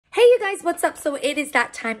guys, what's up? So it is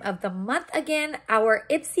that time of the month again. Our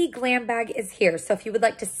Ipsy Glam bag is here. So if you would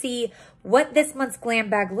like to see what this month's glam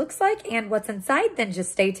bag looks like and what's inside, then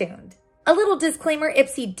just stay tuned. A little disclaimer,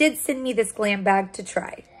 Ipsy did send me this glam bag to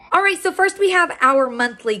try. All right, so first we have our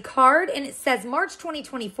monthly card, and it says March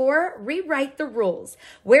 2024, rewrite the rules.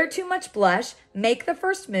 Wear too much blush, make the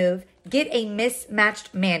first move, get a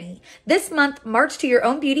mismatched mani. This month, march to your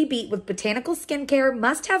own beauty beat with botanical skincare,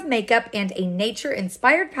 must-have makeup, and a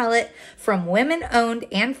nature-inspired palette from women-owned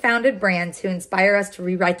and founded brands who inspire us to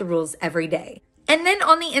rewrite the rules every day. And then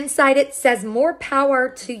on the inside, it says more power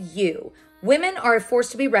to you. Women are a force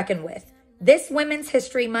to be reckoned with. This Women's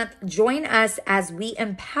History Month, join us as we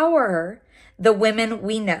empower the women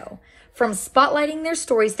we know. From spotlighting their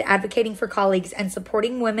stories to advocating for colleagues and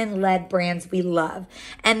supporting women-led brands we love.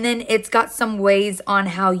 And then it's got some ways on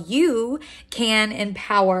how you can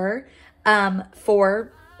empower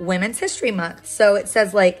for Women's History Month. So it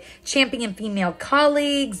says like champion female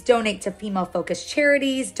colleagues, donate to female-focused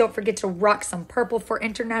charities, don't forget to rock some purple for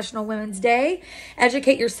International Women's Day,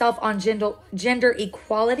 educate yourself on gender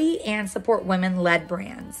equality, and support women-led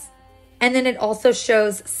brands. And then it also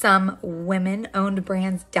shows some women-owned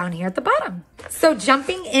brands down here at the bottom. So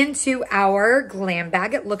jumping into our glam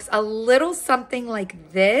bag, it looks a little something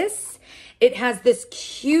like this. It has this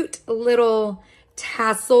cute little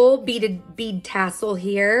tassel, bead tassel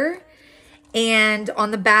here. And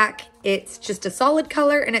on the back, it's just a solid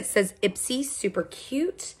color and it says Ipsy, super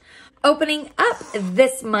cute. Opening up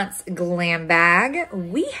this month's glam bag,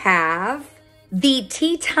 we have the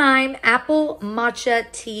Tea Time Apple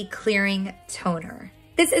Matcha Tea Clearing Toner.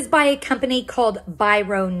 This is by a company called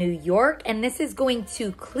Biro New York, and this is going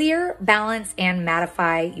to clear, balance, and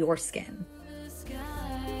mattify your skin.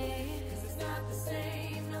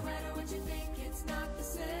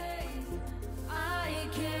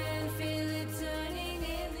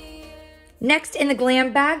 Next in the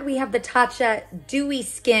glam bag, we have the Tatcha Dewy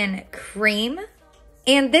Skin Cream.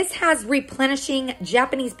 And this has replenishing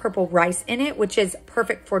Japanese purple rice in it, which is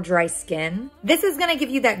perfect for dry skin. This is gonna give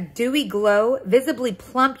you that dewy glow, visibly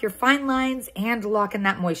plump your fine lines, and lock in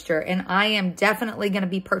that moisture. And I am definitely gonna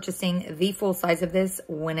be purchasing the full size of this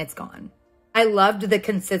when it's gone. I loved the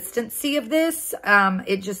consistency of this.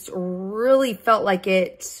 It just really felt like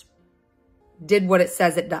it did what it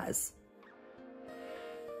says it does.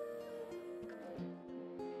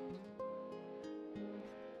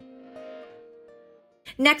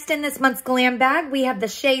 Next in this month's glam bag, we have the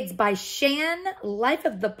Shades by Shan Life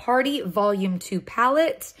of the Party Volume 2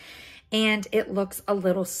 palette. And it looks a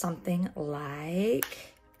little something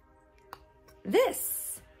like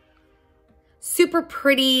this. Super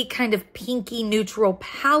pretty, kind of pinky neutral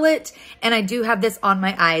palette. And I do have this on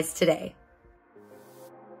my eyes today.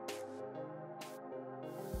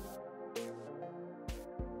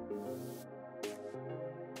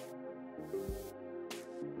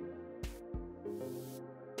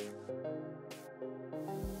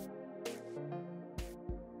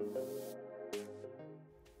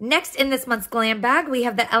 Next in this month's glam bag, we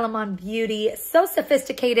have the Element Beauty So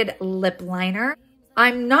Sophisticated Lip Liner.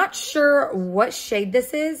 I'm not sure what shade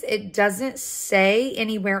this is. It doesn't say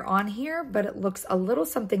anywhere on here, but it looks a little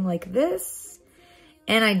something like this.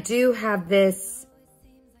 And I do have this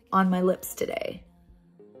on my lips today.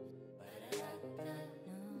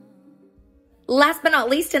 Last but not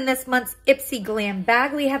least, in this month's Ipsy Glam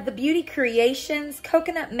bag, we have the Beauty Creations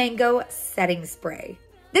Coconut Mango Setting Spray.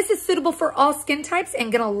 This is suitable for all skin types and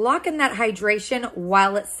gonna lock in that hydration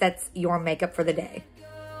while it sets your makeup for the day.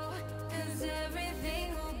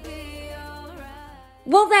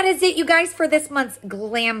 Well, that is it, you guys, for this month's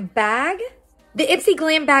glam bag. The Ipsy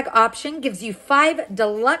Glam bag option gives you 5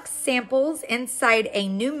 deluxe samples inside a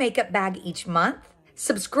new makeup bag each month.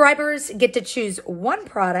 Subscribers get to choose 1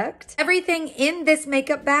 product. Everything in this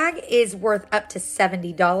makeup bag is worth up to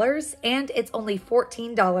 $70, and it's only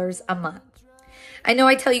 $14 a month. I know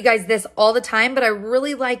I tell you guys this all the time, but I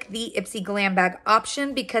really like the Ipsy Glam bag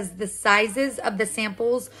option because the sizes of the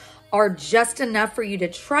samples are just enough for you to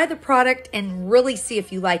try the product and really see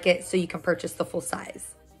if you like it so you can purchase the full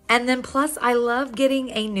size. And then plus, I love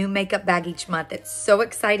getting a new makeup bag each month. It's so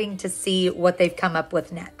exciting to see what they've come up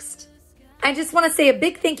with next. I just want to say a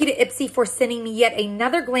big thank you to Ipsy for sending me yet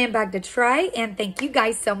another glam bag to try, and thank you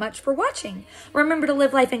guys so much for watching. Remember to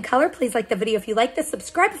live life in color. Please like the video if you like this,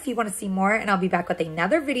 subscribe if you want to see more, and I'll be back with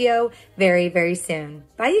another video very, very soon.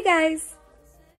 Bye, you guys.